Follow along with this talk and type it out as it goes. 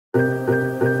So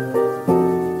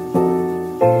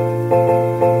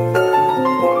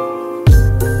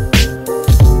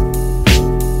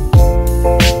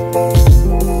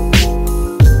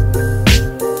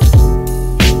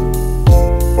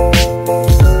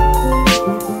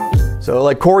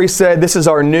like Corey said, this is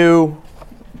our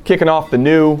kicking off the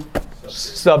new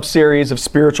sub-series of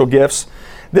spiritual gifts.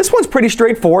 This one's pretty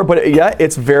straightforward, but yeah,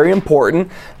 it's very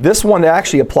important. This one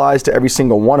actually applies to every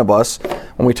single one of us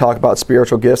when we talk about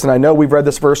spiritual gifts. And I know we've read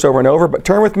this verse over and over, but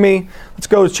turn with me. Let's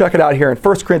go check it out here in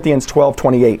 1 Corinthians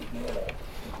 12:28.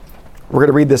 We're going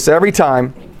to read this every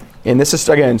time. And this is,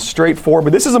 again, straightforward,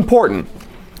 but this is important.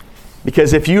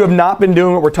 Because if you have not been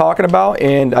doing what we're talking about,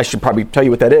 and I should probably tell you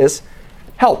what that is,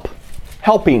 help.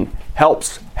 Helping,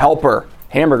 helps, helper,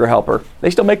 hamburger helper. They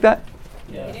still make that?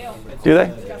 Yeah. Do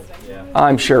they? Yeah.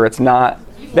 I'm sure it's not.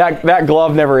 That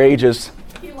glove never ages.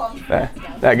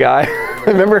 That guy.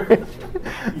 Remember?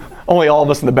 Only all of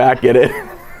us in the back get it.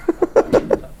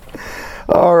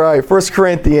 All right, 1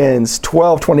 Corinthians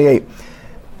 12:28.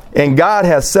 And God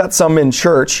has set some in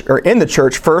the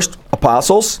church, first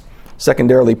apostles,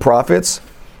 secondarily prophets,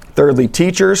 thirdly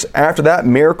teachers, after that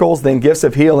miracles, then gifts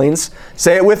of healings.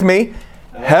 Say it with me.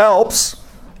 Helps,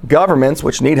 governments,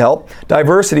 which need help,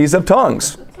 diversities of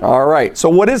tongues. All right, so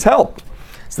what is help?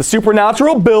 It's the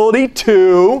supernatural ability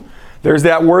to, there's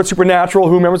that word supernatural,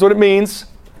 who remembers what it means?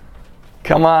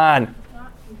 Come on.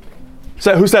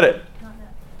 So, who said it?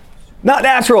 Not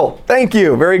natural. Thank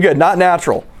you. Very good. Not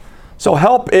natural. So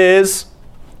help is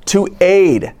to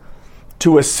aid,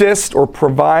 to assist or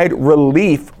provide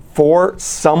relief for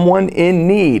someone in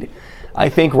need. I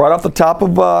think right off the top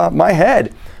of my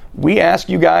head, we ask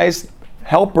you guys,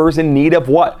 helpers in need of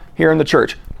what here in the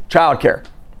church? Childcare,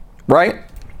 right?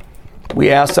 We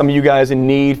ask some of you guys in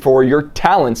need for your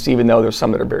talents, even though there's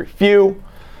some that are very few.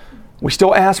 We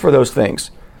still ask for those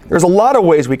things. There's a lot of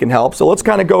ways we can help, so let's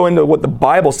kind of go into what the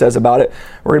Bible says about it.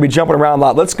 We're going to be jumping around a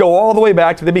lot. Let's go all the way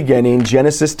back to the beginning,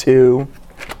 Genesis 2.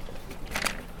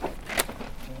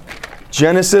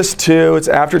 Genesis 2, it's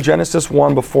after Genesis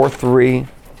 1, before 3.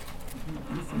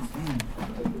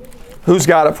 Who's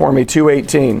got it for me?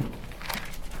 2:18.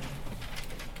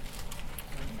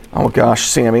 Oh gosh,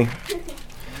 Sammy. Can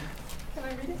I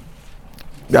read it?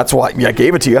 That's why, I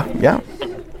gave it to you. Yeah.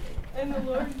 And the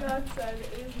Lord God said,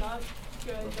 "It is not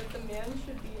good that the man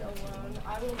should be alone.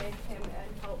 I will make him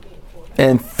and help me for him."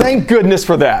 And thank goodness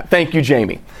for that. Thank you,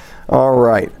 Jamie. All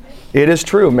right. It is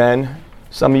true, men.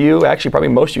 Some of you, actually probably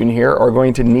most of you in here, are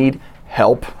going to need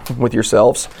help with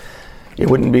yourselves. It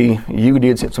wouldn't be you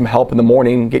need some help in the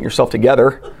morning getting yourself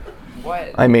together. What?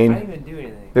 I mean, I didn't even do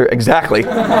anything. Exactly.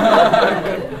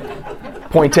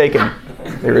 Point taken.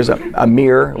 There is a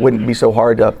mirror. It wouldn't be so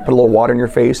hard to put a little water in your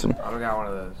face. And, I don't got one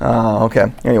of those. oh,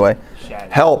 okay. Anyway,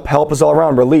 Shattered. help is all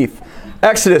around. Relief.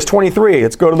 Exodus 23.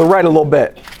 Let's go to the right a little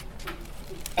bit.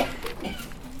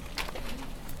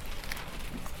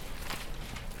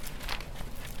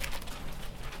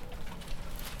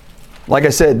 Like I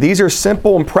said, these are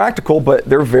simple and practical, but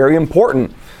they're very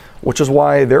important, which is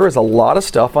why there is a lot of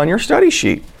stuff on your study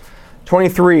sheet.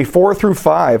 23, 4 through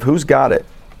 5. Who's got it?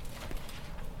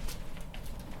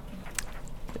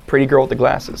 Pretty girl with the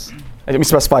glasses. Let me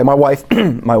specify, my wife.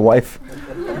 My wife.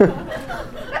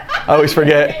 I always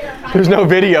forget. There's no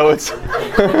video. It's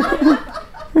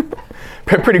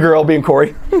pretty girl being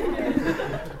Corey.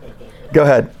 Go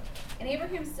ahead. And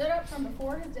Abraham stood up from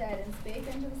before his dead and spake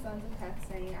unto the sons of Heth,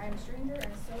 saying, I am a stranger and a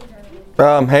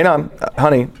sojourner. Hang on,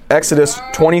 honey. Exodus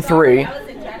 23. That was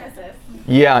in Genesis.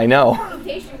 Yeah, I know. In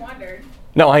case you wondered.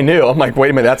 No, I knew. I'm like, wait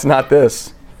a minute, that's not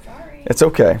this. Sorry. It's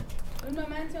okay. Un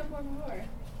momento, por favor.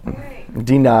 All right.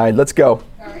 Denied. Let's go.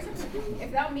 All right.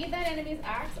 If thou meet thine enemy's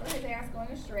axe or his ass going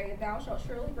astray, thou shalt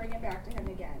surely bring it back to him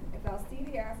again. If thou see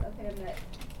the ass of him that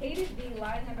hated thee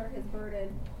lying under his burden,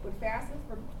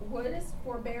 wouldest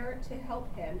forbear to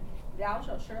help him, thou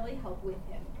shalt surely help with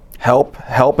him.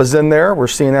 Help is in there. We're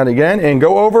seeing that again. And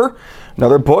go over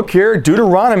another book here,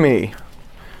 Deuteronomy.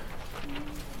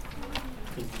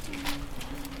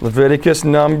 Leviticus,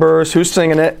 Numbers. Who's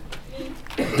singing it?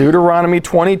 Deuteronomy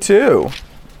 22.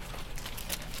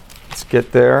 Let's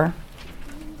get there.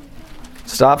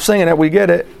 Stop singing it. We get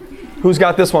it. Who's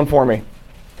got this one for me?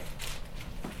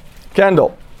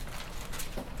 Kendall.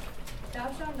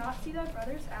 Thou shalt not see thy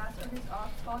brother's ass or his ox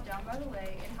fall down by the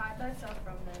way, and hide thyself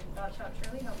from them. Thou shalt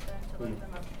surely help them to lift them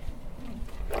up.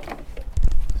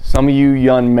 Some of you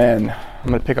young men, I'm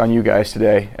going to pick on you guys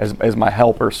today as my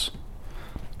helpers.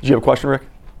 Did you have a question, Rick?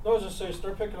 No, I was just saying,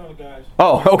 start picking on the guys.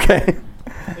 Oh, okay.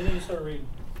 And then you start reading.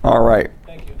 All right.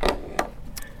 Thank you.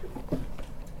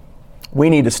 We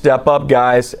need to step up,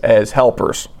 guys, as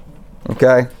helpers.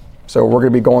 Okay? So we're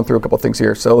going to be going through a couple things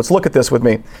here. So let's look at this with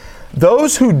me.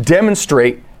 Those who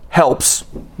demonstrate helps,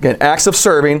 again, acts of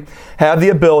serving, have the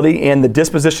ability and the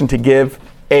disposition to give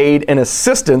aid and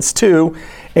assistance to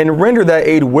and render that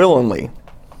aid willingly.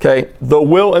 Okay, the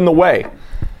will and the way.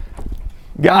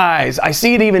 Guys, I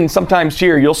see it even sometimes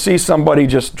here. You'll see somebody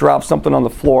just drop something on the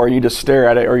floor and you just stare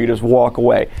at it or you just walk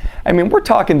away. I mean, we're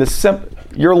talking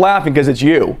you're laughing because it's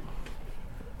you.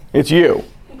 It's you.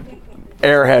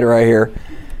 Airhead right here.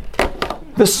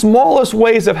 The smallest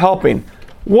ways of helping.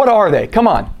 What are they? Come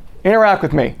on, interact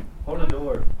with me. Hold a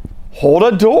door. Hold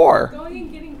a door. Going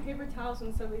and getting paper towels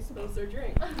when somebody spills their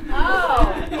drink.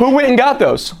 Oh. Who went and got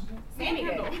those? Sammy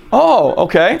did. Oh,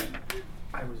 okay.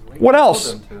 What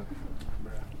else?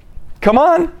 Come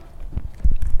on.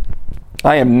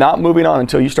 I am not moving on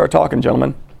until you start talking,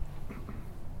 gentlemen.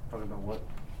 Talking about what?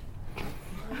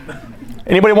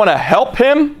 Anybody want to help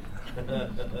him?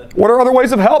 What are other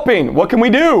ways of helping? What can we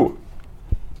do?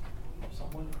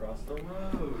 Someone cross the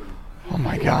road. Oh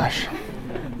my gosh.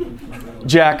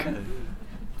 Jack,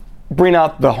 bring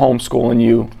out the homeschool in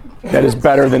you that is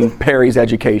better than Perry's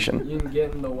education. You can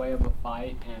get in the way of a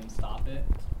fight and stop it.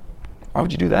 Why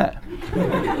would you do that?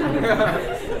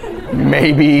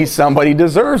 Maybe somebody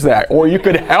deserves that. Or you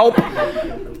could help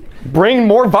bring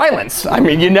more violence. I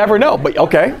mean, you never know. But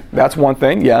okay, that's one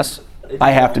thing. Yes,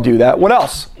 I have to do that. What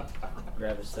else?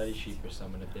 Grab a study sheet for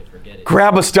someone if they forget it.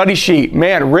 Grab a study sheet.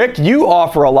 Man, Rick, you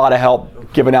offer a lot of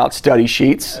help giving out study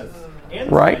sheets.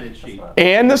 And Right? sign-in sheet.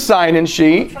 And the sign-in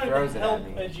sheet. Trying to help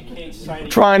educate signing.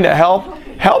 Trying to help.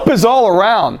 Help is all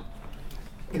around.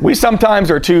 We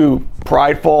sometimes are too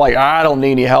prideful, like, I don't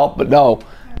need any help. But no,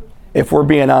 if we're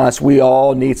being honest, we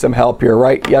all need some help here,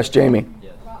 right? Yes, Jamie?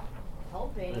 About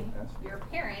helping your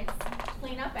parents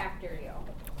clean up after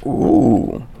you.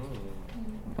 Ooh.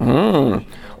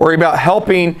 Or about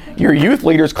helping your youth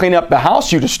leaders clean up the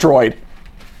house you destroyed.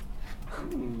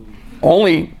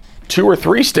 Only 2 or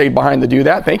 3 stayed behind to do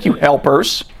that. Thank you,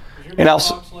 helpers. Was your And I'll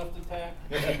mailbox left intact?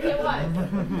 It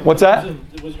was. What's that?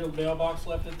 Was your mailbox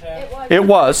left intact? It was. It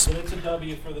was. Then it's a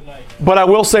W for the night. But I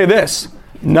will say this.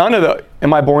 None of the...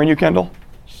 Am I boring you, Kendall?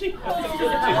 Done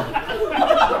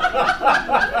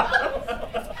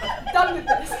with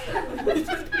this.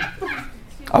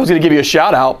 I was going to give you a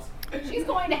shout out. She's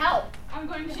going to help. I'm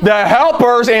going to. The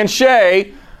helpers and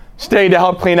Shay stayed to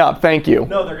help clean up. Thank you.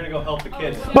 No, they're going to go help the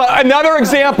kids. But another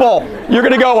example. You're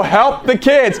going to go help the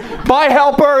kids. Bye,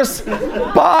 helpers.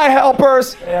 Bye,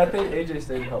 helpers. Yeah, I think AJ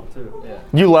stayed to help too. Yeah.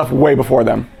 You left way before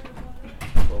them.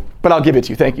 But I'll give it to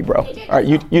you. Thank you, bro. All right,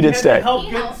 you did And to stay. help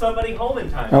get somebody home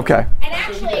in time. Okay. And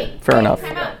actually, Fair enough.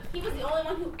 time out, he was the only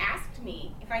one who asked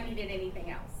me if I needed anything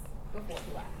else before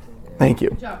he left. Thank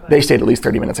you. They stayed at least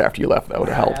 30 minutes after you left, though,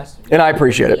 to help. asked you. And I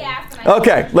appreciate it. He asked and I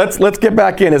Okay, let's get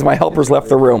back in as my helpers left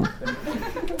the room.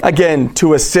 Again,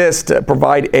 to assist,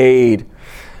 provide aid.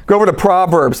 Go over to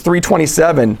Proverbs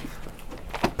 3:27.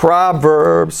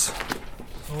 Proverbs.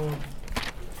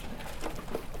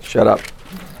 Shut up.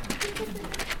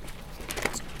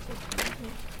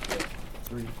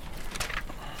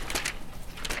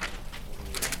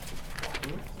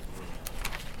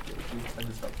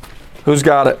 Who's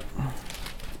got it?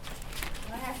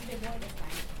 I have to do more this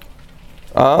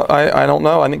time. I don't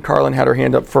know. I think Carlin had her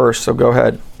hand up first, so go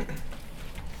ahead.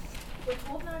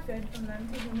 Withhold not good from them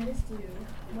to whom it is due,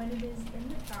 when it is in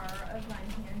the power of thine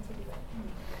hand to do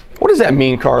it. What does that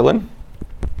mean, Carlin?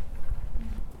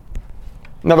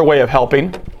 Another way of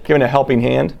helping, giving a helping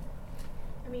hand.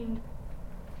 I mean,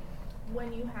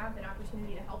 when you have an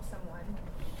opportunity to help someone,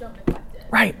 don't neglect it.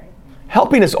 Right.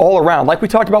 Helping is all around. Like we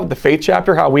talked about with the faith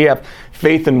chapter, how we have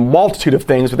faith in a multitude of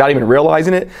things without even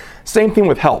realizing it. Same thing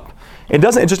with help. It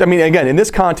doesn't just, I mean, again, in this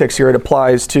context here, it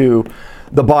applies to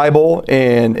the Bible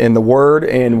and the Word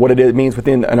and what it means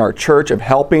within in our church of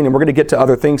helping. And we're going to get to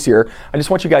other things here. I just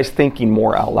want you guys thinking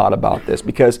more out loud about this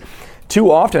because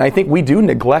too often I think we do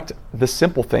neglect the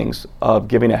simple things of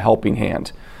giving a helping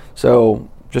hand. So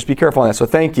just be careful on that. So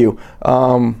thank you.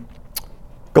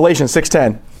 Galatians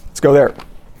 6:10. Let's go there.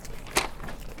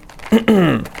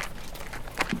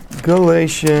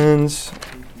 Galatians,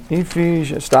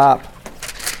 Ephesians, stop.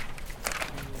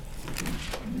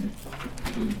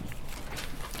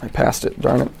 I passed it,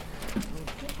 darn it.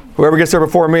 Whoever gets there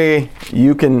before me,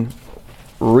 you can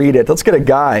read it. Let's get a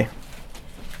guy.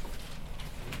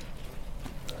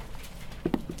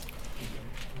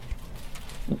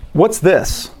 What's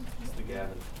this?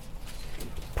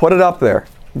 Put it up there.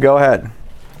 Go ahead.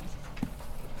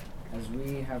 As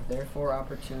we have therefore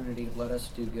opportunity, let us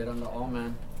do good unto all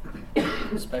men,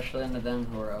 especially unto them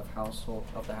who are of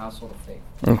the household of faith.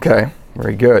 Okay,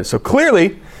 very good. So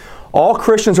clearly, all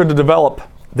Christians are to develop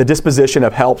the disposition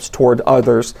of helps toward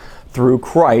others through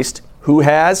Christ, who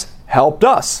has helped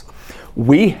us.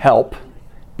 We help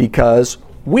because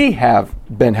we have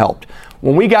been helped.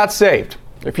 When we got saved,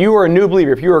 if you are a new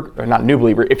believer, if you are not a new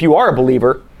believer, if you are a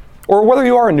believer, or whether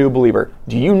you are a new believer,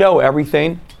 do you know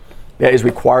everything that is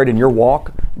required in your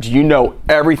walk? Do you know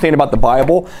everything about the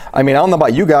Bible? I mean, I don't know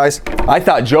about you guys. I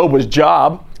thought Job was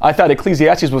Job. I thought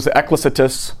Ecclesiastes was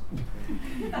Ecclesiastes.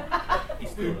 He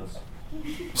still does.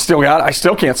 Still got it. I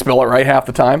still can't spell it right half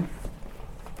the time.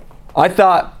 I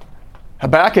thought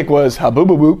Habakkuk was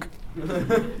Habububook.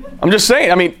 I'm just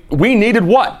saying, I mean, we needed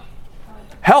what?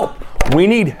 Help. We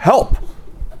need help.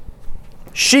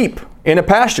 Sheep in a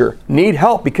pasture need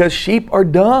help because sheep are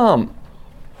dumb.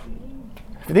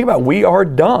 If you think about it, we are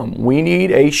dumb. We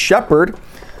need a shepherd.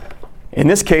 In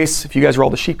this case, if you guys are all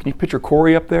the sheep, can you picture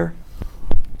Corey up there?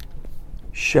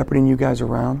 Shepherding you guys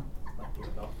around.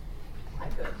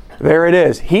 There it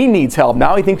is. He needs help.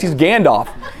 Now he thinks he's Gandalf.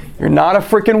 You're not a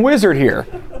freaking wizard here.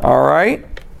 All right?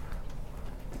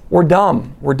 We're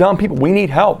dumb. We're dumb people. We need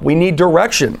help. We need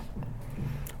direction.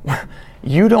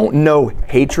 You don't know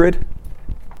hatred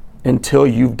until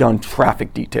you've done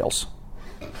traffic details.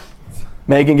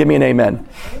 Megan, give me an amen.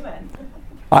 Amen.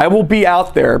 I will be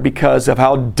out there because of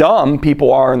how dumb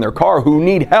people are in their car who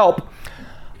need help.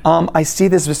 I see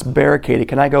this barricaded.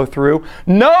 Can I go through?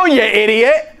 No, you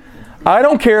idiot! I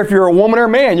don't care if you're a woman or a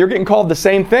man. You're getting called the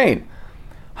same thing.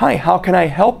 Hi, how can I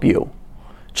help you?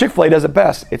 Chick-fil-A does it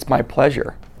best. It's my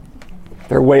pleasure.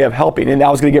 Their way of helping. And I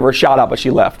was going to give her a shout out, but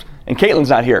she left. And Caitlin's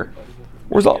not here.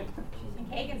 Where's all?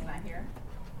 Kagan's not here.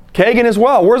 Kagan as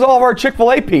well. Where's all of our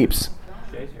Chick-fil-A peeps?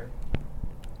 Shay's here.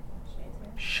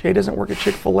 Shay doesn't work at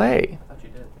Chick-fil-A. I thought you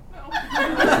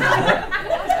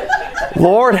did.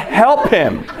 Lord, help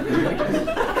him.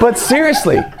 But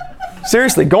seriously,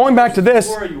 going back to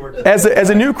this, as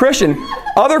a new Christian,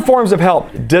 other forms of help,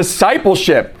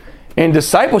 discipleship. In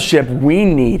discipleship, we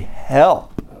need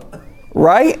help,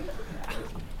 right?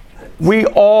 We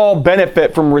all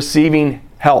benefit from receiving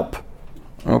help,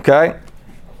 okay?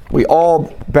 We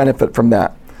all benefit from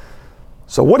that.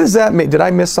 So what does that mean? Did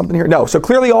I miss something here? No. So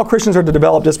clearly all Christians are to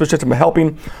develop disposition of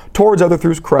helping towards others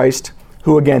through Christ,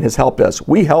 who again has helped us.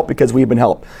 We help because we've been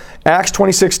helped. Acts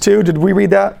 26:2, did we read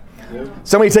that? Yep.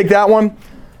 Somebody take that one.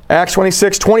 Acts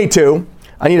 26:22.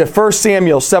 I need a 1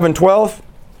 Samuel 7:12.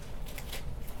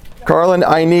 Carlin,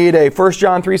 I need a 1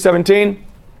 John 3:17.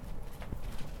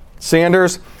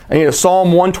 Sanders, I need a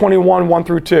Psalm 121, 1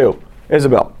 through 2.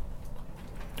 Isabel.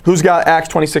 Who's got Acts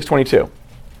 26:22?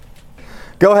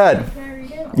 Go ahead. Can I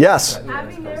read it? Yes.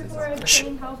 Having therefore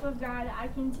obtained help of God, I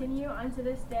continue unto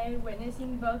this day,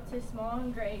 witnessing both to small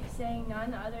and great, saying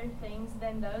none other things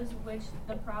than those which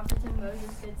the prophets and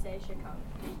Moses did say should come.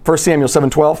 1 Samuel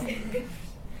 7:12.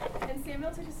 And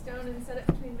Samuel took a stone and set it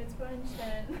between Mizpah and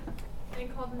Shen,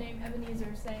 and called the name Ebenezer,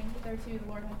 saying, "Thereto the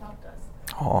Lord hath helped us."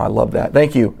 Oh, I love that.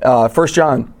 Thank you. 1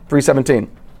 John 3:17.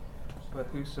 But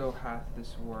whoso hath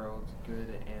this world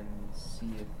good and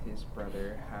seeth his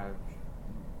brother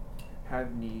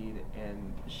have need,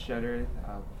 and shuttereth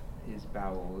up his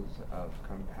bowels of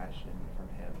compassion from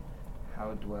him,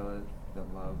 how dwelleth the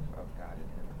love of God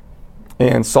in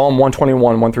him? And Psalm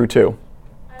 121, 1 through 2.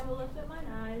 I will lift up mine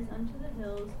eyes unto the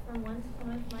hills, from whence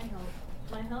cometh my help.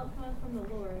 My help cometh from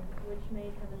the Lord, which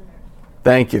made heaven and earth.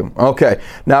 Thank you. Okay.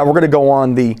 Now we're going to go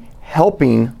on the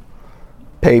helping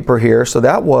paper here. So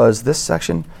that was this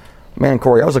section. Man,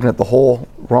 Corey, I was looking at the whole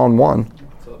wrong one.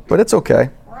 But it's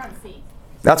okay. We're on C.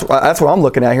 That's what I'm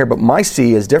looking at here, but my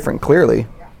C is different, clearly.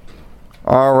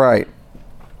 All right.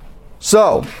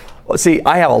 So, let's see.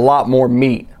 I have a lot more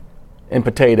meat and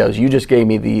potatoes. You just gave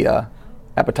me the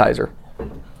appetizer.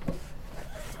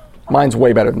 Mine's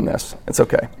way better than this. It's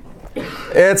okay.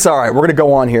 It's all right. We're going to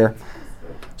go on here.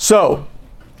 So,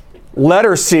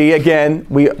 letter C, again,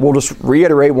 we'll just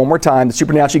reiterate one more time. The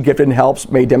supernaturally gifted and helps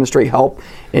may demonstrate help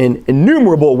in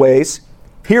innumerable ways.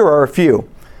 Here are a few.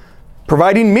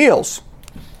 Providing meals.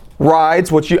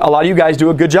 Rides, which a lot of you guys do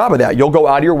a good job of that. You'll go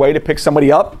out of your way to pick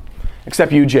somebody up,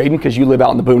 except you, Jaden, because you live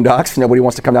out in the boondocks. Nobody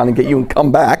wants to come down and get you and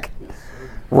come back.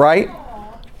 Right?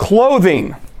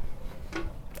 Clothing.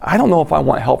 I don't know if I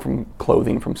want help from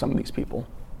clothing from some of these people.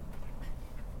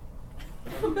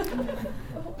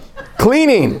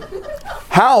 Cleaning.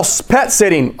 House, pet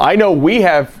sitting. I know we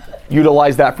have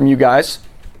utilized that from you guys.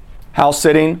 House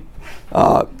sitting,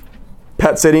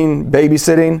 pet sitting,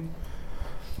 babysitting.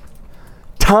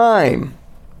 Time.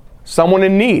 Someone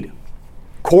in need.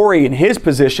 Corey, in his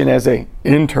position as an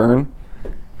intern,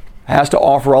 has to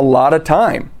offer a lot of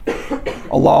time.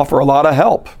 Offer a lot of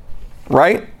help.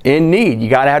 Right? In need. You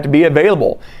got to have to be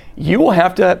available. you will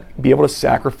have to be able to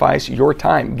sacrifice your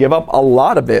time. Give up a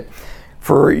lot of it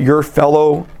for your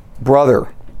fellow brother.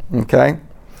 Okay?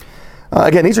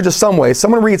 Again, these are just some ways.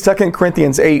 Someone read 2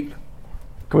 Corinthians 8.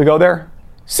 Can we go there?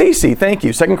 Cece, thank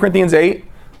you. 2 Corinthians 8.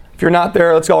 If you're not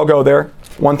there, let's all go there.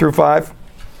 1 through 5.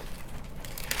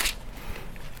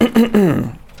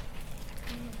 Can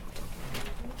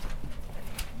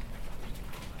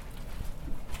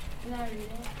I read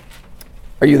it?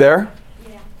 Are you there?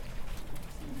 Yeah.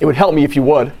 It would help me if you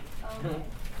would. Okay.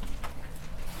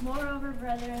 Moreover,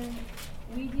 brethren,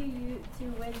 we do you to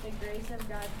with the grace of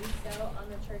God bestow on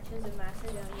the churches of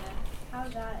Macedonia, how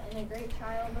that in a great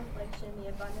trial of affliction the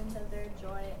abundance of their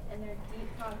joy and their deep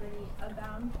poverty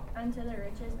abound unto the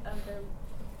riches of their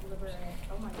liberality.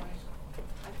 Oh my gosh,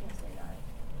 I can't say that.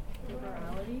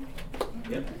 Liberality.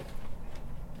 Yep.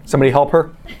 Somebody help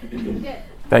her? Yeah.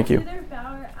 Thank you. To their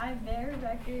power I bear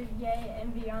record, yea,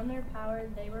 and beyond their power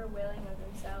they were willing of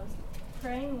themselves,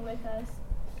 praying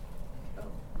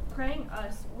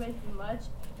us with much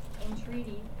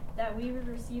entreaty that we would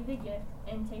receive the gift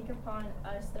and take upon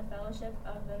us the fellowship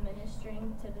of the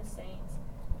ministering to the saints.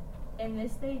 And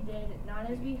this they did, not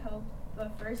as we hoped,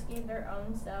 but first gave their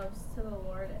own selves to the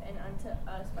Lord and unto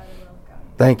us by the will of God.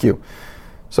 Thank you.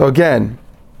 So again,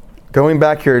 going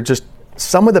back here, just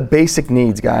some of the basic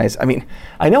needs, guys. I mean,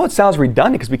 I know it sounds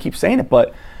redundant because we keep saying it,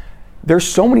 but there's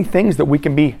so many things that we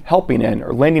can be helping in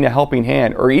or lending a helping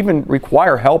hand or even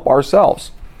require help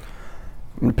ourselves.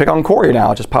 I'm going to pick on Corey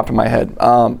now. It just popped in my head.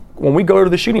 When we go to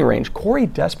the shooting range, Corey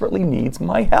desperately needs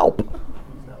my help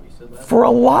for a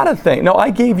lot of things. No,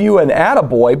 I gave you an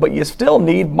attaboy, but you still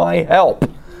need my help.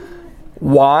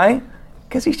 Why?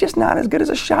 Because he's just not as good as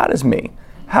a shot as me.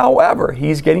 However,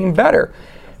 he's getting better.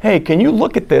 Hey, can you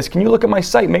look at this? Can you look at my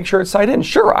sight? Make sure it's sight in.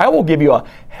 Sure, I will give you a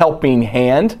helping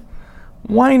hand.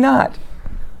 Why not?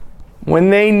 When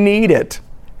they need it.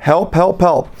 Help, help,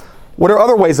 help. What are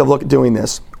other ways of doing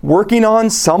this? Working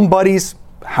on somebody's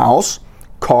house,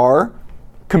 car,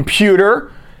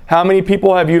 computer. How many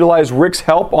people have utilized Rick's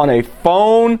help on a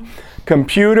phone,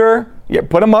 computer? Yeah,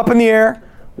 put them up in the air,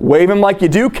 wave them like you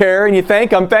do care, and you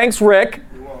thank them. Thanks, Rick.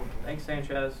 You're welcome. Thanks,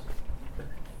 Sanchez.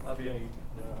 Love you.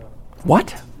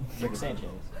 What? Rick Sanchez.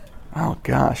 Oh,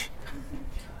 gosh.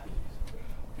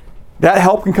 That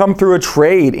help can come through a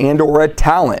trade and or a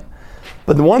talent.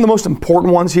 But one of the most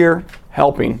important ones here,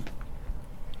 helping,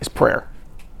 is prayer.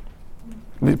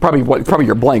 Probably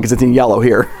your blank because it's in yellow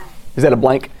here. Is that a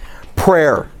blank?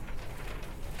 Prayer.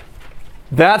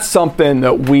 That's something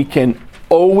that we can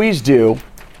always do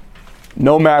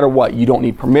no matter what. You don't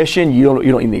need permission. You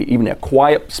don't need even a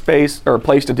quiet space or a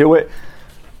place to do it.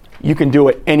 You can do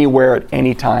it anywhere at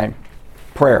any time.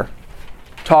 Prayer.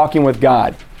 Talking with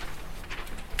God.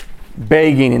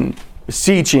 Begging and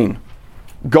beseeching.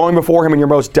 Going before Him in your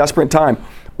most desperate time.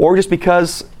 Or just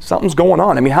because something's going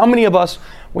on. I mean, how many of us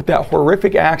with that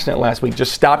horrific accident last week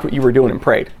just stopped what you were doing and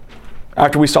prayed?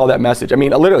 After we saw that message. I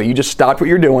mean, literally, you just stopped what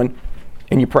you're doing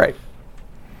and you prayed.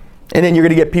 And then you're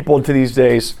going to get people into these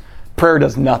days, prayer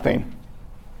does nothing.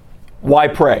 Why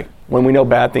pray when we know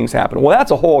bad things happen? Well,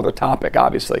 that's a whole other topic,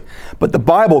 obviously. But the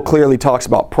Bible clearly talks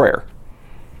about prayer.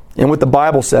 And what the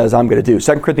Bible says I'm going to do.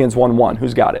 2 Corinthians 1:1.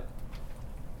 Who's got it?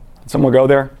 Someone go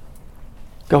there?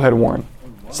 Go ahead, Warren.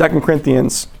 2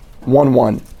 Corinthians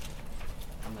 1:1.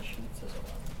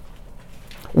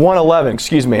 1:11.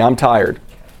 Excuse me, I'm tired.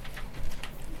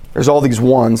 There's all these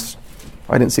ones.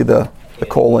 I didn't see the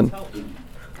colon.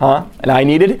 Huh? And I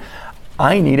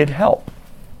needed help.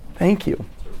 Thank you.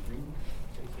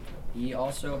 Ye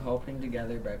also hoping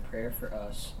together by prayer for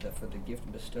us, that for the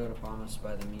gift bestowed upon us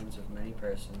by the means of many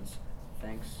persons,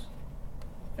 thanks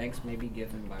may be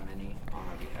given by many on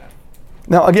our behalf.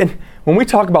 Now again, when we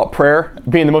talk about prayer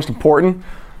being the most important,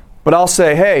 but I'll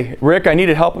say, hey, Rick, I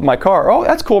needed help with my car. Oh,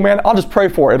 that's cool, man. I'll just pray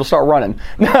for it. It'll start running.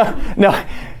 No,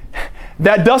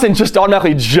 that doesn't just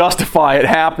automatically justify it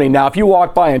happening. Now, if you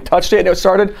walked by and touched it and it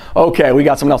started, okay, we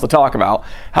got something else to talk about.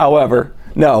 However,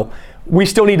 no, we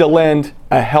still need to lend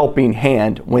a helping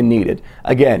hand when needed.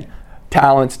 Again,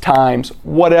 talents, times,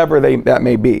 whatever that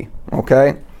may be,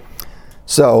 okay?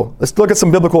 So let's look at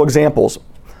some biblical examples.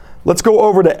 Let's go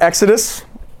over to Exodus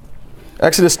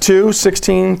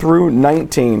 2:16 through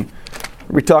 19.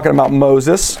 We're talking about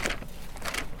Moses.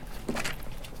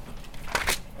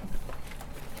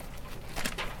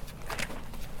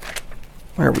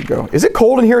 There we go. Is it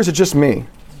cold in here or is it just me?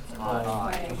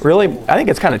 Really? I think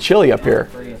it's kind of chilly up here.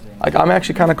 Like, I'm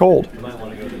actually kind of cold. You might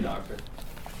want to go to the doctor.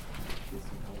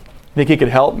 Think he could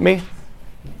help me?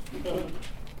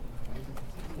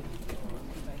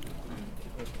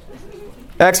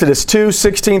 Exodus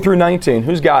 2:16 through 19.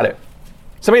 Who's got it?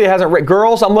 Somebody that hasn't read.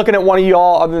 Girls, I'm looking at one of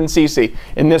y'all other than Cece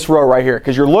in this row right here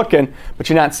because you're looking, but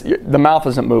you're not. The mouth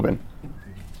isn't moving.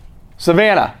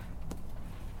 Savannah,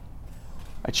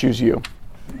 I choose you.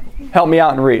 Help me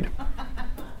out and read.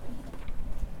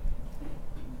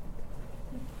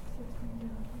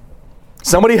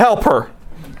 Somebody help her.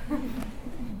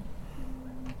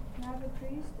 Now the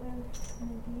priest of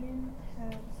Midian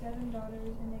had 7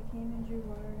 daughters, and they came and drew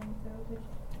water and filled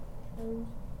those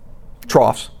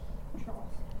Troughs.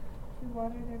 to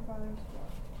water their father's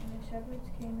flock. And the shepherds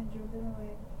came and drove them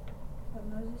away, but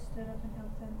Moses stood up and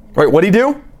helped them. Wait, what did he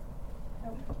do?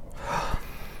 Helped.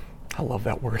 I love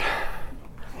that word.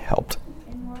 Helped.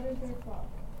 And watered their flock.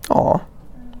 Aw.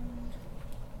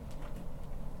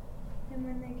 And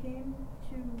when they came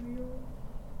to rule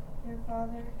their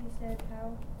father, he said,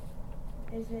 How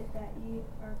is it that ye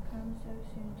are come so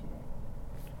soon today?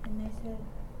 And they said,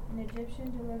 An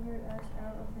Egyptian delivered us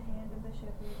out of the hand of the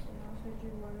shepherds, and also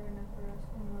drew water enough for us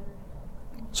and watered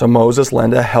the flock. So Moses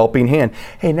lent a helping hand.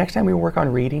 Hey, next time we work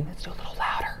on reading, let's do a little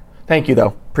louder. Thank you,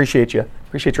 though. Appreciate you.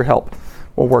 Appreciate your help.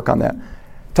 We'll work on that.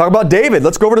 Talk about David.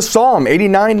 Let's go over to Psalm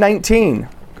 89:19.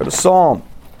 Go to Psalm.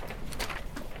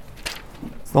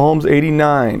 Psalms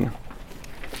 89.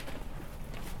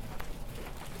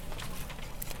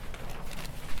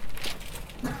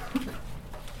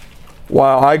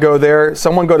 Wow, I go there.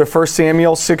 Someone go to 1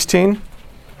 Samuel 16.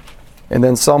 And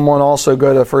then someone also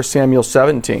go to 1 Samuel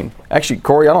 17. Actually,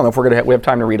 Corey, I don't know if we have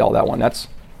time to read all that one. That's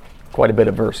quite a bit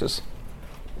of verses.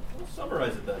 We'll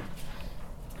summarize it then.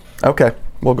 Okay,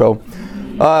 we'll go.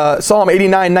 Psalm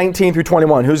 89:19 through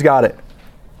 21. Who's got it?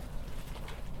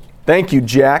 Thank you,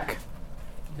 Jack.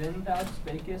 Then thou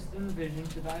spakest in vision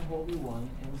to thy Holy One,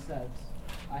 and saidst,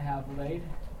 I have laid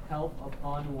help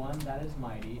upon one that is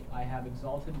mighty. I have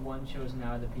exalted one chosen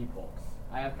out of the people.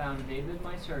 I have found David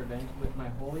my servant, with my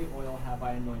holy oil have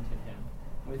I anointed him,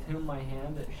 with whom my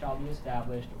hand shall be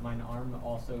established, mine arm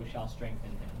also shall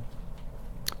strengthen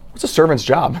him. What's a servant's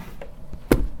job?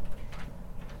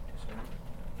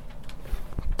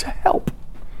 To help.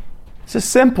 This is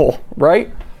simple,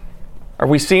 right? Are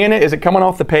we seeing it? Is it coming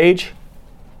off the page?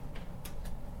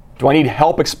 Do I need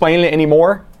help explaining it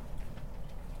anymore?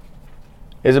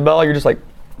 Isabella, you're just like,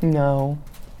 no.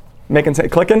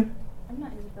 Clicking? I'm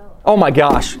not Isabella. Oh my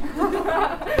gosh.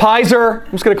 Pizer.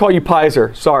 I'm just going to call you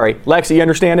Pizer. Sorry. Lexi, you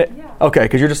understand it? Yeah. Okay,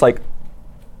 because you're just like,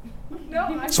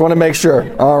 No, just want to make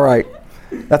sure. All right.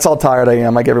 That's how tired I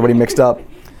am. I get everybody mixed up.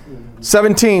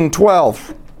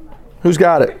 17:12. Who's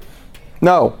got it?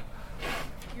 No.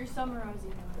 You're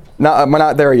summarizing. No, we're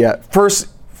not there yet. First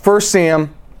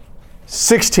Sam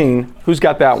 16. Who's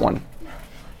got that one?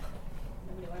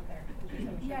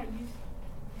 Yeah,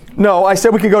 you. No, I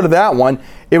said we could go to that one.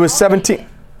 It was 17.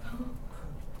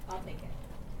 I'll take it.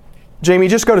 Jamie,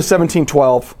 just go to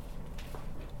 17:12.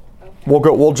 Okay.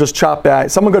 We'll just chop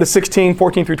that. Someone go to 16,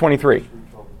 14 through 23.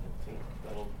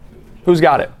 Who's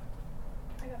got it?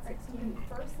 I got 16.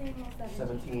 First Samuel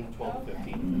 17, 12,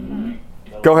 15.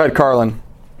 Go ahead, Carlin.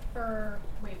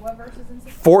 What verses in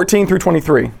 16? 14 through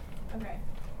 23. Okay.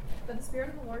 But the Spirit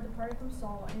of the Lord departed from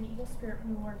Saul, and an evil spirit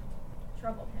from the Lord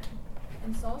troubled him.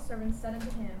 And Saul's servants said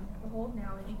unto him, Behold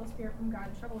now, an evil spirit from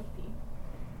God troubleth thee.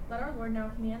 Let our Lord now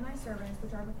command thy servants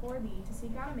which are before thee to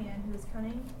seek out a man who is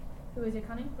a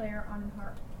cunning player on an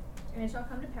harp. And it shall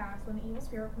come to pass, when the evil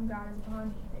spirit from God is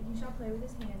upon thee, that he shall play with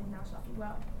his hand, and thou shalt be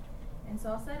well. And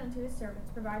Saul said unto his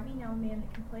servants, Provide me now a man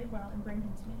that can play well, and bring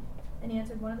him to me. And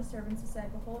answered one of the servants and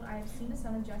said, Behold, I have seen the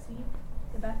son of Jesse,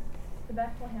 the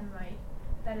Bethlehemite,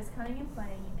 that is cunning in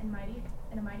playing, and a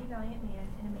mighty valiant man,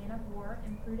 and a man of war,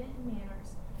 and prudent in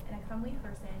manners, and a comely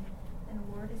person, and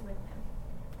the Lord is with him.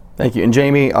 Thank you. And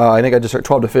Jamie, I think I just heard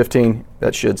 12 to 15.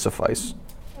 That should suffice.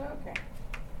 Okay.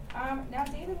 Now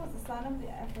David was the son of the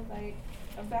Ephrathite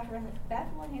of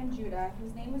Bethlehem, Judah,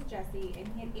 whose name was Jesse, and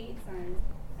he had 8 sons.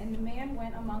 And the man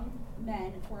went among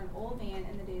men for an old man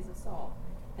in the days of Saul.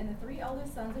 And the 3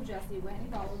 eldest sons of Jesse went and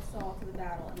followed Saul to the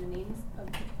battle. And the names of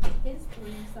his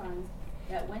 3 sons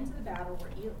that went to the battle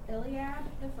were Eliab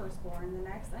the firstborn, the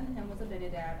next unto him was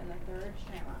Abinadab, and the third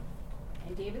Shammah.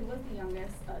 And David was the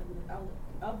youngest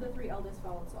of the 3 eldest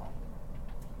followed Saul.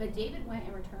 But David went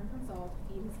and returned from Saul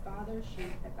to feed his father's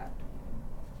sheep at Bethlehem.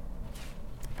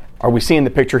 Are we seeing the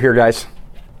picture here, guys?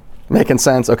 Making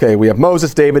sense? Okay, we have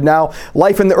Moses, David. Now,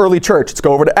 life in the early church. Let's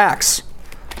go over to Acts,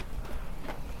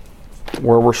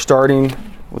 where we're starting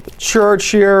with the church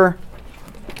here.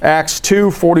 Acts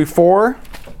 2:44.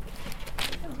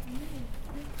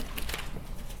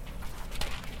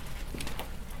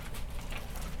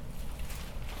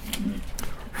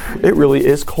 It really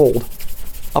is cold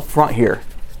up front here.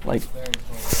 Like,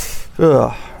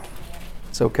 ugh.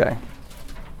 It's okay.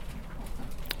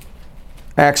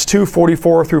 Acts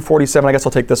 2:44 through 47. I guess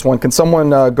I'll take this one. Can someone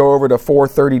go over to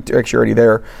 4:32? Actually, you're already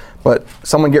there. But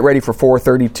someone get ready for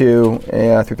 4:32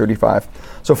 through 35.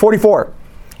 So 44.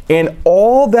 And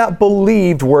all that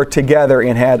believed were together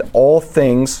and had all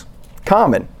things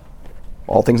common.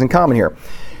 All things in common here.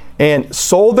 And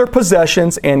sold their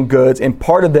possessions and goods and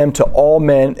parted them to all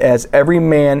men as every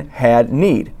man had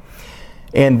need.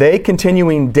 And they,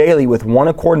 continuing daily with one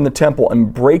accord in the temple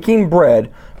and breaking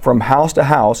bread from house to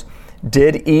house,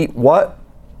 did eat what?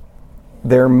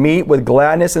 Their meat with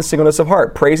gladness and singleness of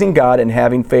heart, praising God and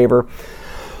having favor,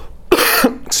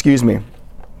 excuse me,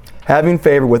 having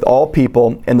favor with all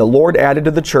people. And the Lord added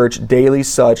to the church daily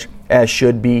such as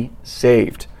should be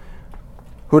saved.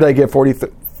 Who did I give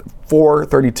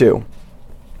 4:32?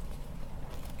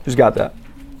 Who's got that?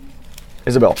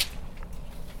 Isabel.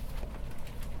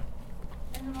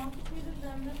 And the multitude of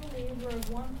them that believed were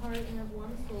of one heart and of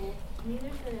one soul.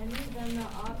 Neither said any of them that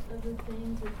aught of the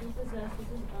things which he possessed was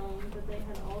his own, but they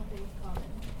had all things common.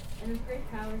 And with great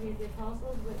power gave the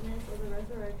apostles witness of the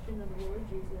resurrection of the Lord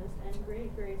Jesus, and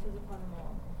great grace was upon them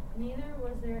all. Neither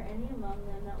was there any among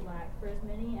them that lacked, for as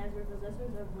many as were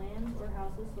possessors of lands or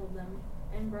houses sold them,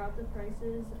 and brought the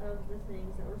prices of the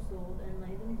things that were sold, and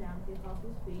laid them down at the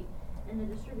apostles' feet. And the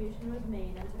distribution was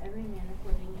made unto every man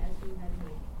according as he had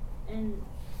need. And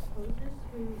Hostus,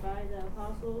 who by the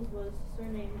apostles was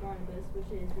surnamed Barnabas, which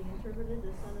is being interpreted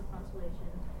the son of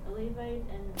consolation, a Levite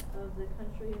and of the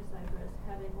country of Cyprus,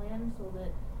 having land sold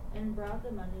it, and brought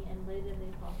the money and laid it at the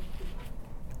apostles' feet.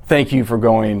 Thank you for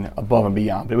going above and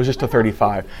beyond. But it was just a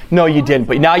 35. No, you didn't.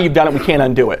 But now you've done it. We can't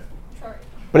undo it. Sorry.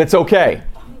 But it's okay.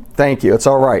 Thank you. It's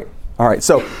all right. All right.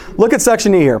 So look at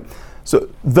section E here. So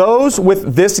those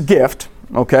with this gift,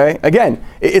 okay, again,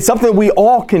 it's something that we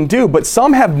all can do, but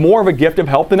some have more of a gift of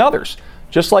help than others.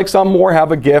 Just like some more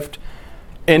have a gift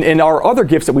in our other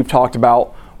gifts that we've talked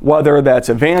about, whether that's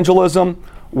evangelism,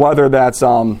 whether that's,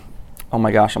 oh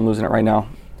my gosh, I'm losing it right now,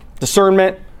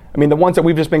 discernment. I mean, the ones that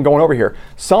we've just been going over here.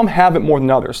 Some have it more than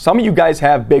others. Some of you guys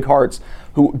have big hearts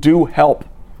who do help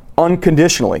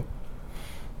unconditionally.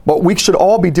 But we should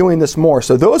all be doing this more.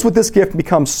 So those with this gift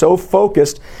become so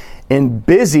focused and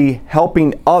busy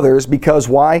helping others because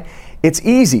why? It's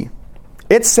easy.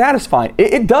 It's satisfying.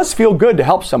 It does feel good to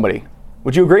help somebody.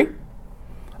 Would you agree?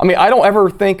 I mean, I don't ever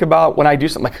think about when I do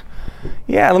something like,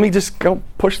 yeah, let me just go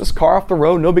push this car off the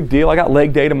road. No big deal. I got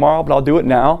leg day tomorrow, but I'll do it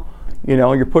now. You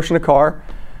know, you're pushing a car.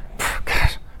 God,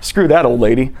 screw that old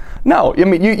lady. No, I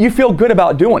mean, you feel good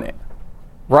about doing it,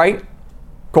 right?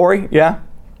 Corey, yeah?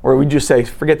 Or would you say,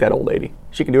 forget that old lady.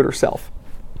 She can do it herself.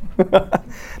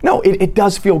 No, it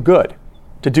does feel good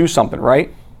to do something,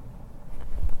 right?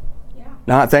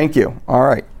 Yeah. Thank you. All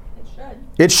right. It should.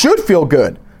 It should feel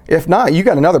good. If not, you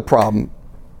got another problem.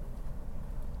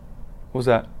 What was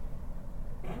that?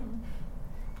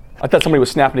 I thought somebody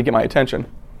was snapping to get my attention.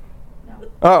 No.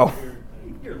 Oh.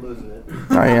 You're losing it.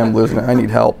 I am losing it. I need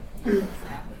help.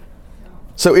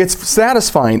 So it's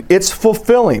satisfying. It's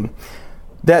fulfilling.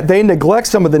 That they neglect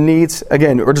some of the needs,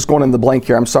 again, we're just going in the blank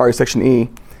here, I'm sorry, section E,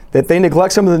 that they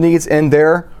neglect some of the needs in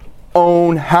their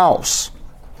own house.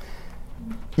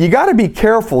 You got to be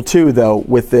careful too, though,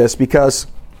 with this, because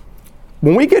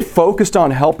when we get focused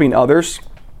on helping others,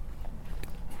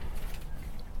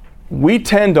 we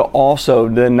tend to also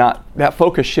then that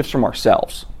focus shifts from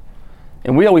ourselves.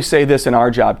 And we always say this in our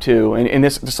job too, and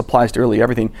this applies to really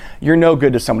everything. You're no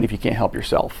good to somebody if you can't help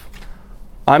yourself.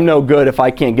 I'm no good if I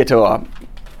can't get to a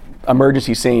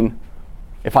emergency scene,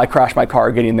 if I crash my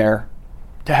car getting there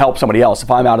to help somebody else, if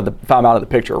I'm out of the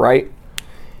picture, right?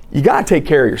 You got to take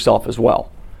care of yourself as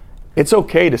well. It's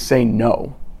okay to say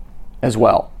no as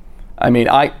well. I mean,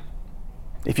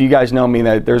 if you guys know me,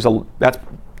 that's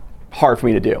hard for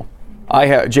me to do.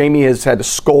 Jamie has had to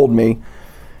scold me,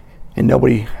 and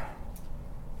nobody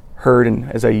heard,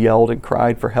 and as I yelled and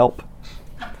cried for help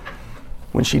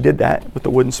when she did that with the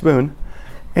wooden spoon.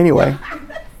 Anyway.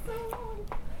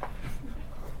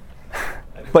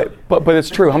 But it's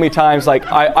true. How many times, like,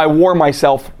 I wore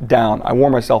myself down. I wore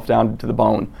myself down to the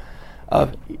bone.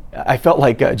 I felt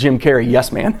like Jim Carrey,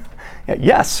 yes, man.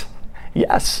 Yes,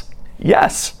 yes,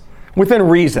 yes. Within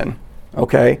reason,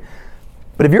 okay?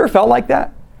 But have you ever felt like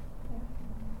that?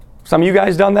 Some of you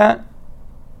guys done that?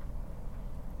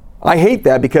 I hate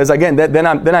that because, again, then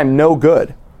I'm no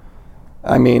good.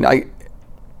 I mean,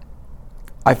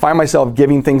 I find myself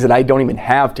giving things that I don't even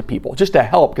have to people just to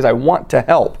help because I want to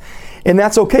help. And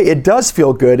that's okay. It does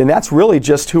feel good, and that's really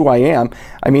just who I am.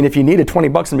 I mean, if you needed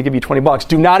 $20, let me give you $20.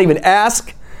 Do not even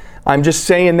ask. I'm just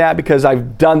saying that because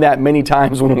I've done that many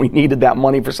times when we needed that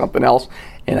money for something else.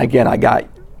 And again, I got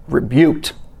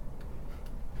rebuked.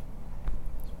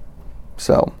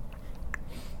 So,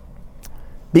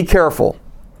 Be careful.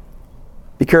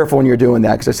 Be careful when you're doing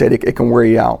that, because I said it can wear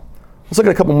you out. Let's look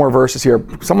at a couple more verses here.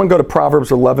 Someone go to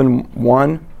Proverbs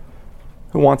 11:1.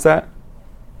 Who wants that?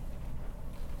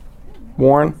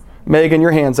 Warren? Megan,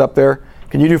 your hand's up there.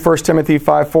 Can you do 1 Timothy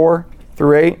 5:4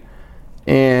 through 8?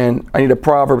 And I need a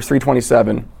Proverbs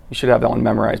 3:27. You should have that one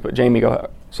memorized. But Jamie, go ahead.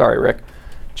 Sorry, Rick.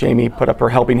 Jamie put up her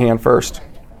helping hand first.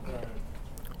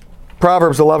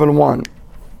 Proverbs 11:1.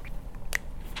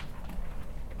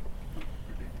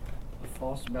 A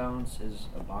false balance is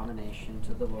abomination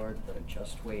to the Lord, but a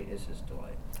just weight is his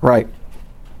delight. Right.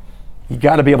 You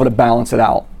got to be able to balance it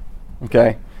out.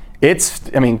 Okay?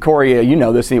 Corey, you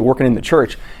know this, working in the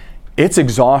church, it's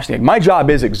exhausting. My job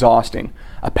is exhausting.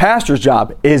 A pastor's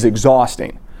job is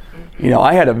exhausting.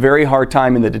 I had a very hard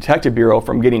time in the detective bureau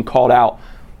from getting called out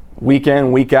week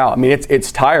in, week out.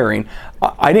 It's tiring.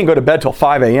 I didn't go to bed till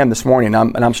 5 a.m. this morning,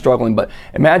 and I'm struggling. But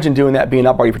imagine doing that, being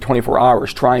up already for 24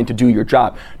 hours, trying to do your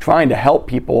job, trying to help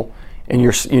people, and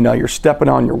you're stepping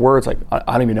on your words like,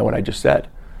 I don't even know what I just said.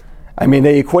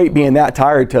 They equate being that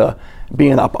tired to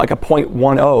being up like a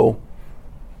 .10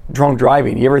 drunk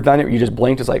driving. You ever done it? You just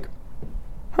blinked. It's like,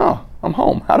 oh, I'm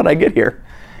home. How did I get here?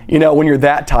 When you're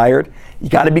that tired, you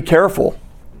got to be careful.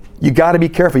 You got to be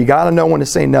careful. You got to know when to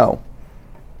say no.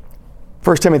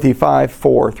 1 Timothy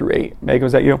 5:4 through 8. Megan,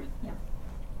 was that you? Yeah.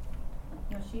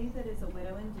 Now she that is a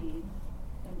widow indeed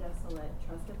and desolate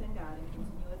trusteth in God and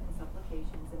continueth in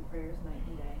supplications and prayers night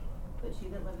and day. But she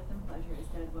that liveth in pleasure is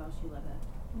dead while she liveth.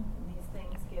 And these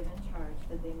things give in charge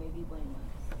that they may be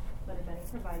blameless. But if any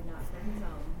provide not for his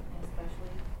own, and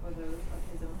especially for those of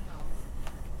his own house,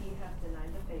 he hath denied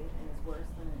the faith and is worse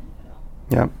than an infidel.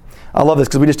 Yeah. I love this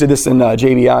because we just did this in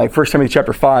JBI. 1 Timothy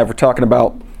chapter 5, we're talking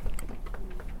about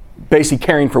basically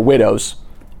caring for widows.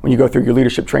 When you go through your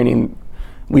leadership training,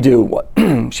 we do,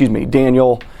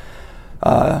 Daniel,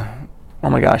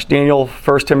 Daniel,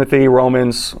 1 Timothy,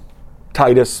 Romans,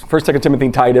 Titus, 1, 2 Timothy,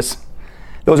 and Titus.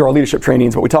 Those are our leadership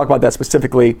trainings, but we talk about that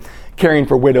specifically, caring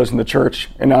for widows in the church.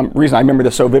 And the reason I remember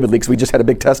this so vividly, because we just had a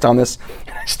big test on this,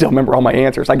 I still remember all my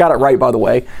answers. I got it right, by the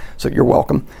way, so you're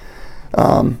welcome.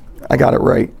 I got it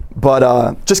right.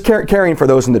 But just caring for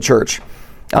those in the church.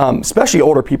 Especially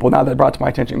older people, now that brought to my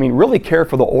attention. Really care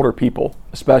for the older people,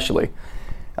 especially.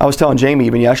 I was telling Jamie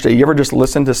even yesterday, you ever just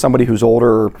listen to somebody who's older,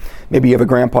 or maybe you have a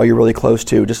grandpa you're really close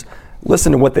to, just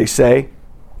listen to what they say,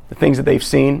 the things that they've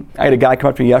seen. I had a guy come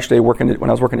up to me yesterday when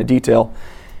I was working in detail.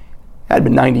 I'd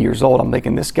been 90 years old. I'm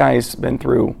thinking, this guy's been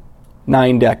through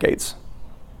 9 decades.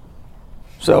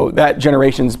 So that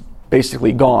generation's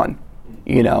basically gone.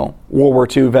 World War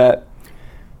II vet,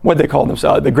 what did they call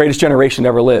themselves? The greatest generation to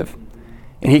ever live.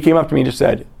 And he came up to me and just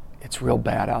said, it's real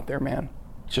bad out there, man.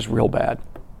 It's just real bad.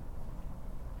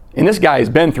 And this guy has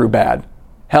been through bad,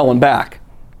 hell and back.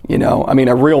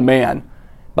 A real man.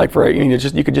 You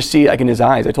could just see it in his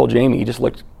eyes. I told Jamie, he just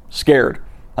looked scared,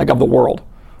 of the world.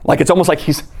 It's almost like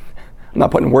he's, I'm not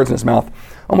putting words in his mouth,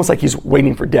 almost like he's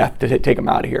waiting for death to take him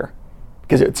out of here.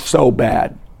 Because it's so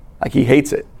bad. He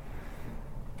hates it.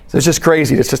 So it's just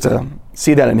crazy just to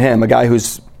see that in him, a guy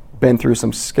who's been through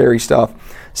some scary stuff,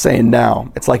 saying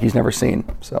now it's like he's never seen.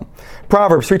 So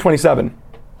Proverbs 3:27.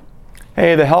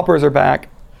 Hey, the helpers are back.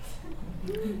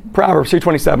 Proverbs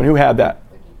 3:27. Who had that?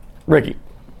 Ricky.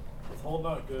 Withhold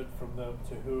not good from them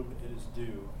to whom it is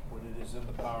due, when it is in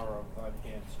the power of thine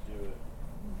hands to do it.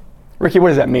 Ricky, what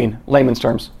does that mean, layman's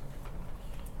terms?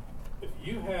 If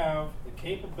you have the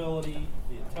capability,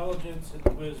 the intelligence, and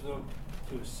the wisdom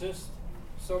to assist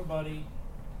somebody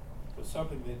with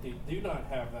something that they do not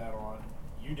have that on,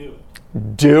 you do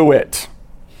it. Do it.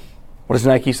 What does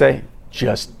Nike say?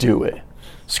 Just do it.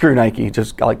 Screw Nike.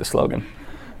 I like the slogan.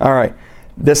 All right.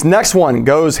 This next one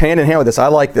goes hand in hand with this. I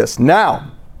like this.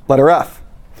 Now, letter F.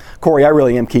 Corey, I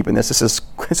really am keeping this. This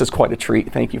is quite a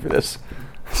treat. Thank you for this.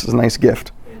 This is a nice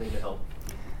gift. Anything to help.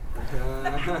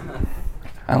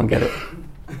 I don't get it.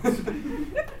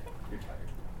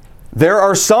 There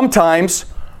are sometimes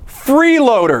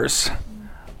freeloaders.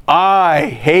 I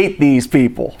hate these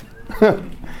people.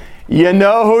 You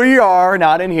know who you are,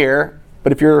 not in here,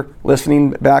 but if you're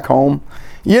listening back home,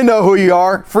 you know who you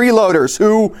are. Freeloaders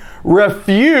who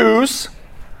refuse,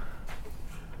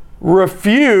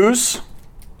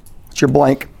 it's your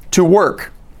blank, to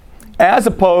work, as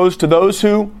opposed to those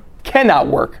who cannot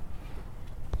work.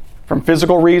 From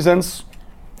physical reasons,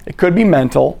 it could be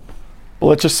mental, but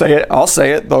let's just say it, I'll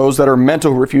say it, those that are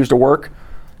mental who refuse to work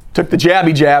took the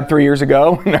jabby jab 3 years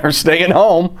ago and are staying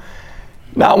home,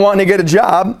 not wanting to get a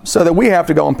job so that we have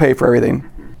to go and pay for everything.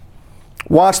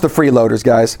 Watch the freeloaders,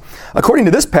 guys. According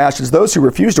to this passage, those who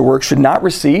refuse to work should not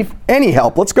receive any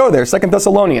help. Let's go there. 2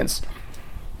 Thessalonians.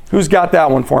 Who's got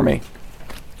that one for me?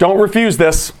 Don't refuse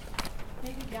this.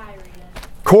 Make a guy read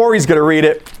it. Corey's going to read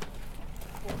it.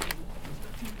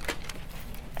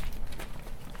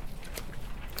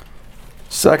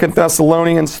 2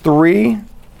 Thessalonians 3.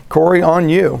 Corey, on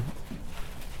you.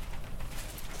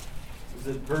 Is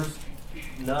it verse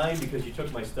 9 because you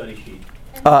took my study sheet?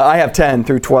 I have 10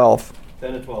 through 12.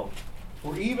 10 and 12.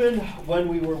 For even when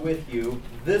we were with you,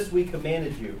 this we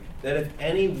commanded you, that if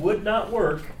any would not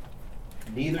work,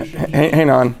 neither should he.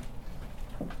 Hang on.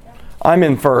 I'm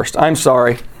in first. I'm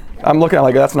sorry. I'm looking at it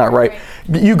like that's not right.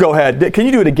 You go ahead. Can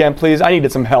you do it again, please? I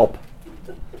needed some help.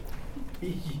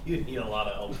 You need a lot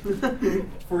of help.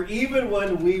 For even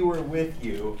when we were with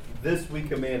you, this we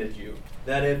commanded you,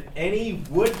 that if any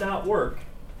would not work,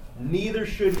 neither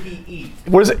should he eat.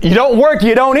 What is it? You don't work,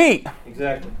 you don't eat.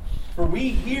 Exactly. For we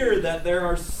hear that there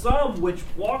are some which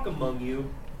walk among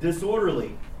you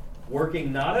disorderly,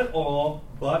 working not at all,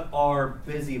 but are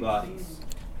busybodies.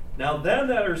 Now them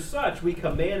that are such we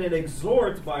command and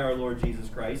exhort by our Lord Jesus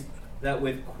Christ, that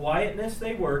with quietness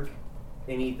they work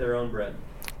and eat their own bread.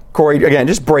 Corey, again,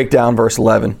 just break down verse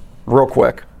 11 real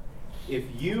quick. If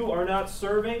you are not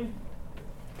serving,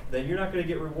 then you're not going to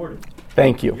get rewarded.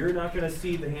 Thank you. You're not going to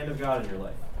see the hand of God in your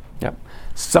life. Yep.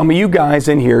 Some of you guys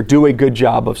in here do a good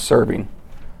job of serving.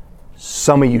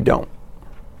 Some of you don't.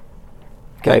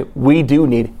 Okay, we do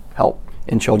need help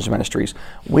in children's ministries.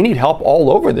 We need help all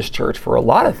over this church for a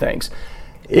lot of things.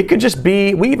 It could just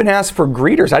be, we even asked for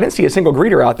greeters. I didn't see a single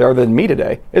greeter out there other than me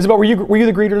today. Isabel, were you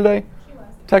the greeter today? She was.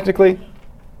 Technically?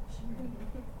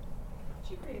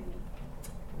 She crazy.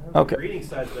 Okay. The greeting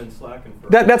side's been slacking for.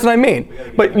 That's what I mean.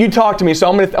 But you talked to me, so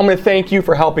I'm gonna thank you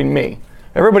for helping me.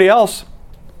 Everybody else?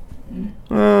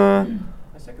 I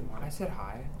said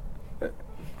hi.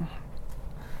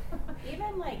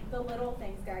 Even like the little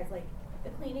things, guys, like the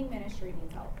cleaning ministry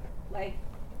needs help. Like,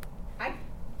 I'm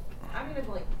gonna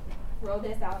like throw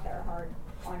this out there hard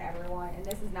on everyone, and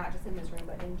this is not just in this room,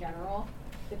 but in general.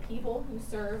 The people who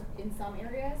serve in some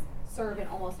areas serve in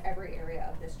almost every area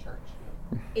of this church.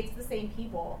 It's the same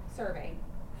people serving.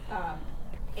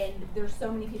 And there's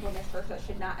so many people in this church that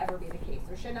should not ever be the case.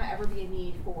 There should not ever be a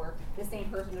need for the same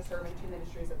person to serve in two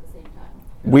ministries at the same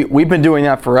time. We've been doing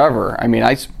that forever. I mean,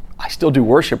 I still do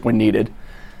worship when needed.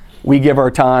 We give our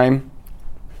time,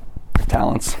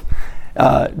 talents,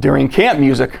 during camp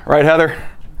music, right, Heather?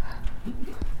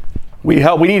 We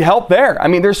need help there. I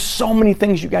mean, there's so many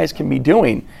things you guys can be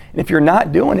doing. And if you're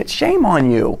not doing it, shame on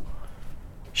you.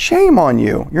 Shame on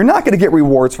you. You're not going to get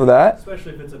rewards for that.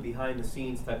 Especially if it's a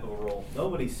behind-the-scenes type of a role.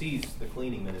 Nobody sees the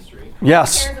cleaning ministry.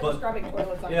 Yes. Who cares about scrubbing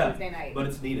toilets on Tuesday night? But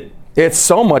it's needed. It's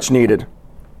so much needed.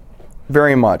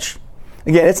 Very much.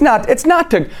 Again, it's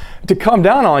not to come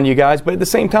down on you guys, but at the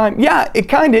same time, yeah, it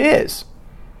kind of is.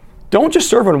 Don't just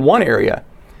serve in one area.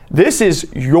 This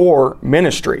is your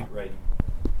ministry. Right.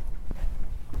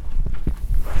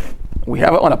 We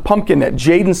have it on a pumpkin that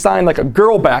Jaden signed like a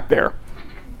girl back there.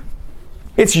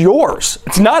 It's yours.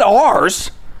 It's not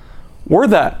ours. We're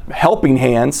the helping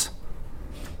hands.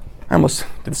 I almost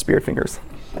did the spirit fingers.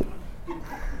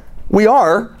 We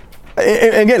are.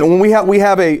 And again, when we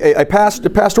have a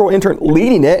pastoral intern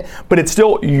leading it, but it's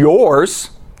still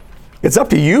yours. It's up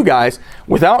to you guys.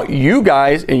 Without you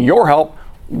guys and your help,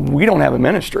 we don't have a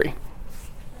ministry.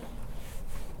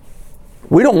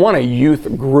 We don't want a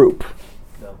youth group.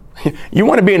 No. You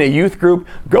want to be in a youth group?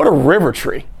 Go to River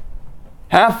Tree.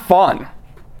 Have fun.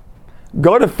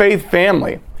 Go to Faith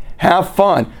Family. Have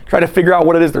fun. Try to figure out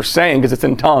what it is they're saying because it's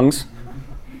in tongues.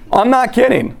 I'm not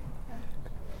kidding.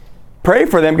 Pray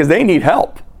for them because they need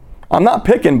help. I'm not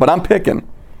picking, but I'm picking.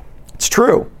 It's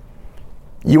true.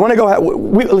 You want to go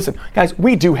listen, guys,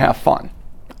 we do have fun.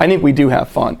 I think we do have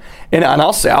fun. And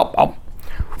I'll say,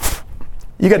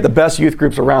 you got the best youth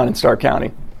groups around in Stark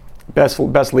County. Best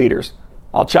leaders.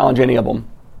 I'll challenge any of them.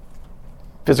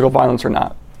 Physical violence or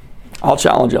not. I'll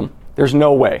challenge them. There's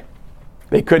no way.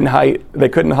 They couldn't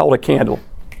hold a candle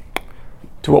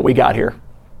to what we got here.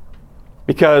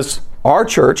 Because our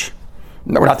church,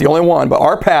 we're not the only one, but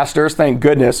our pastors, thank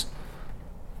goodness,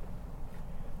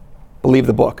 believe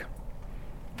the book.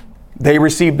 They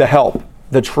receive the help,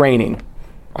 the training.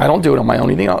 I don't do it on my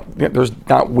own. There's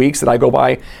not weeks that I go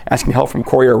by asking help from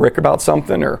Corey or Rick about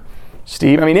something or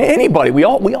Steve. I mean, anybody. We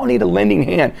all need a lending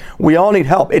hand. We all need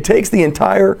help. It takes the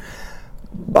entire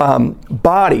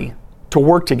body to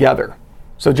work together.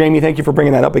 So, Jamie, thank you for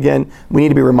bringing that up again. We need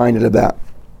to be reminded of that.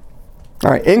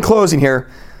 All right, in closing here,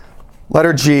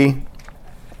 letter G.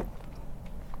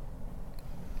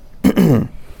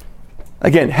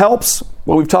 Again, helps,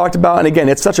 what we've talked about, and again,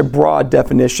 it's such a broad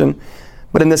definition,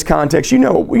 but in this context, you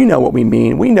know what we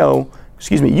mean.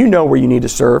 You know where you need to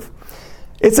serve.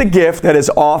 It's a gift that is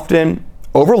often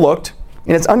overlooked,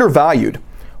 and it's undervalued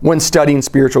when studying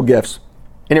spiritual gifts.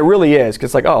 And it really is, because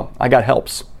it's like, oh, I got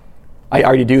helps. I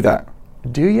already do that.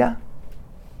 Do ya?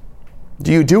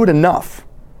 Do you do it enough?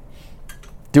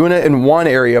 Doing it in one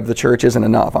area of the church isn't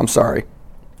enough. I'm sorry.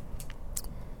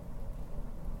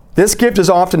 This gift is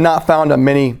often not found on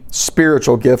many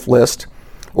spiritual gift lists,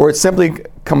 or it's simply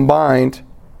combined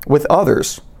with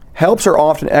others. Helps are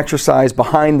often exercised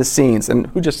behind the scenes. And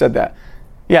who just said that?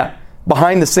 Yeah,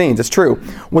 behind the scenes. It's true.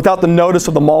 Without the notice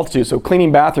of the multitude. So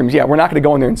cleaning bathrooms, yeah, we're not going to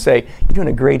go in there and say, you're doing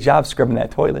a great job scrubbing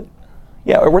that toilet.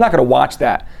 Yeah, we're not going to watch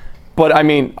that. But I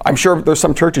mean, I'm sure there's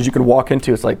some churches you can walk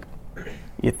into. It's like,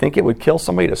 you think it would kill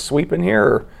somebody to sweep in here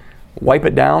or wipe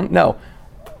it down? No.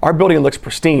 Our building looks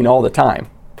pristine all the time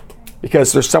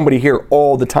because there's somebody here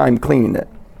all the time cleaning it.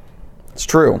 It's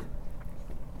true.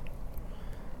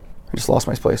 I just lost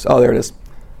my place. Oh, there it is.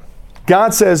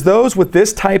 God says those with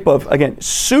this type of, again,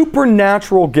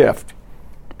 supernatural gift,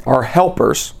 our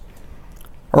helpers,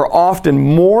 are often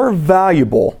more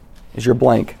valuable, is your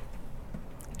blank,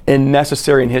 and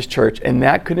necessary in His church. And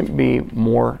that couldn't be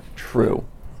more true.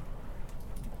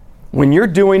 When you're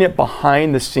doing it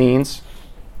behind the scenes,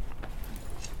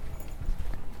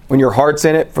 when your heart's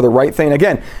in it for the right thing,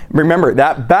 again, remember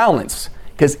that balance,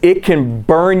 because it can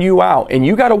burn you out. And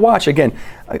you got to watch, again,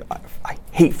 I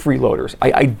hate freeloaders.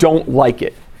 I don't like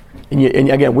it. And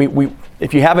again, we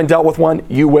if you haven't dealt with one,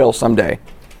 you will someday.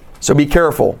 So be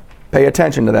careful. Pay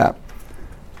attention to that.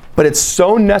 But it's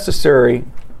so necessary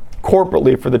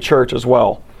corporately for the church as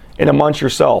well, and amongst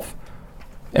yourself.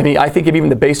 I mean, I think of even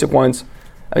the basic ones.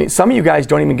 I mean, some of you guys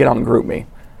don't even get on and group me.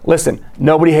 Listen,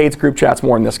 nobody hates group chats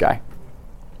more than this guy.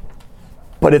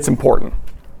 But it's important.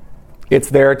 It's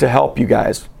there to help you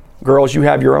guys. Girls, you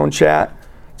have your own chat.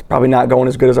 It's probably not going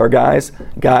as good as our guys.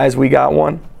 Guys, we got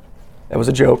one. That was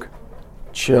a joke.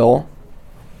 Chill.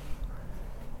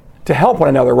 To help one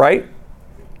another, right?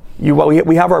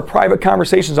 We have our private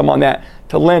conversations. I'm on that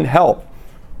to lend help.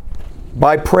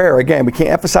 By prayer, again, we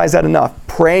can't emphasize that enough.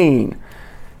 Praying.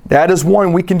 That is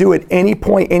one we can do at any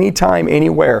point, anytime,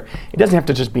 anywhere. It doesn't have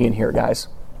to just be in here, guys.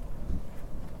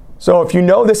 So if you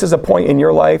know this is a point in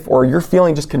your life, or you're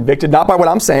feeling just convicted, not by what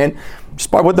I'm saying, just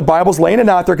by what the Bible's laying it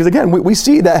out there, because again, we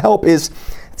see that help it's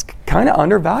kind of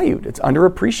undervalued. It's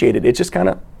underappreciated. It just kind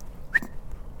of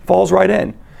falls right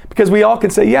in. Because we all can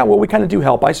say, yeah, well, we kind of do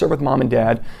help. I serve with mom and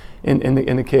dad in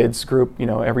the kids group,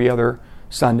 every other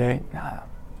Sunday. Nah,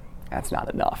 that's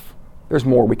not enough. There's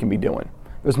more we can be doing.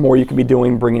 There's more you can be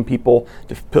doing, bringing people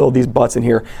to fill these butts in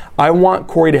here. I want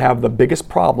Corey to have the biggest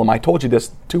problem. I told you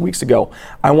this 2 weeks ago.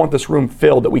 I want this room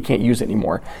filled that we can't use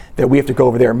anymore, that we have to go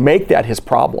over there. Make that his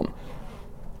problem.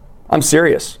 I'm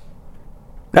serious.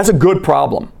 That's a good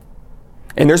problem.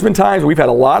 And there's been times we've had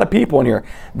a lot of people in here.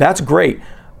 That's great.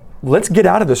 Let's get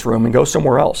out of this room and go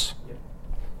somewhere else.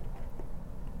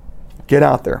 Get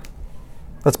out there.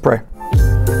 Let's pray.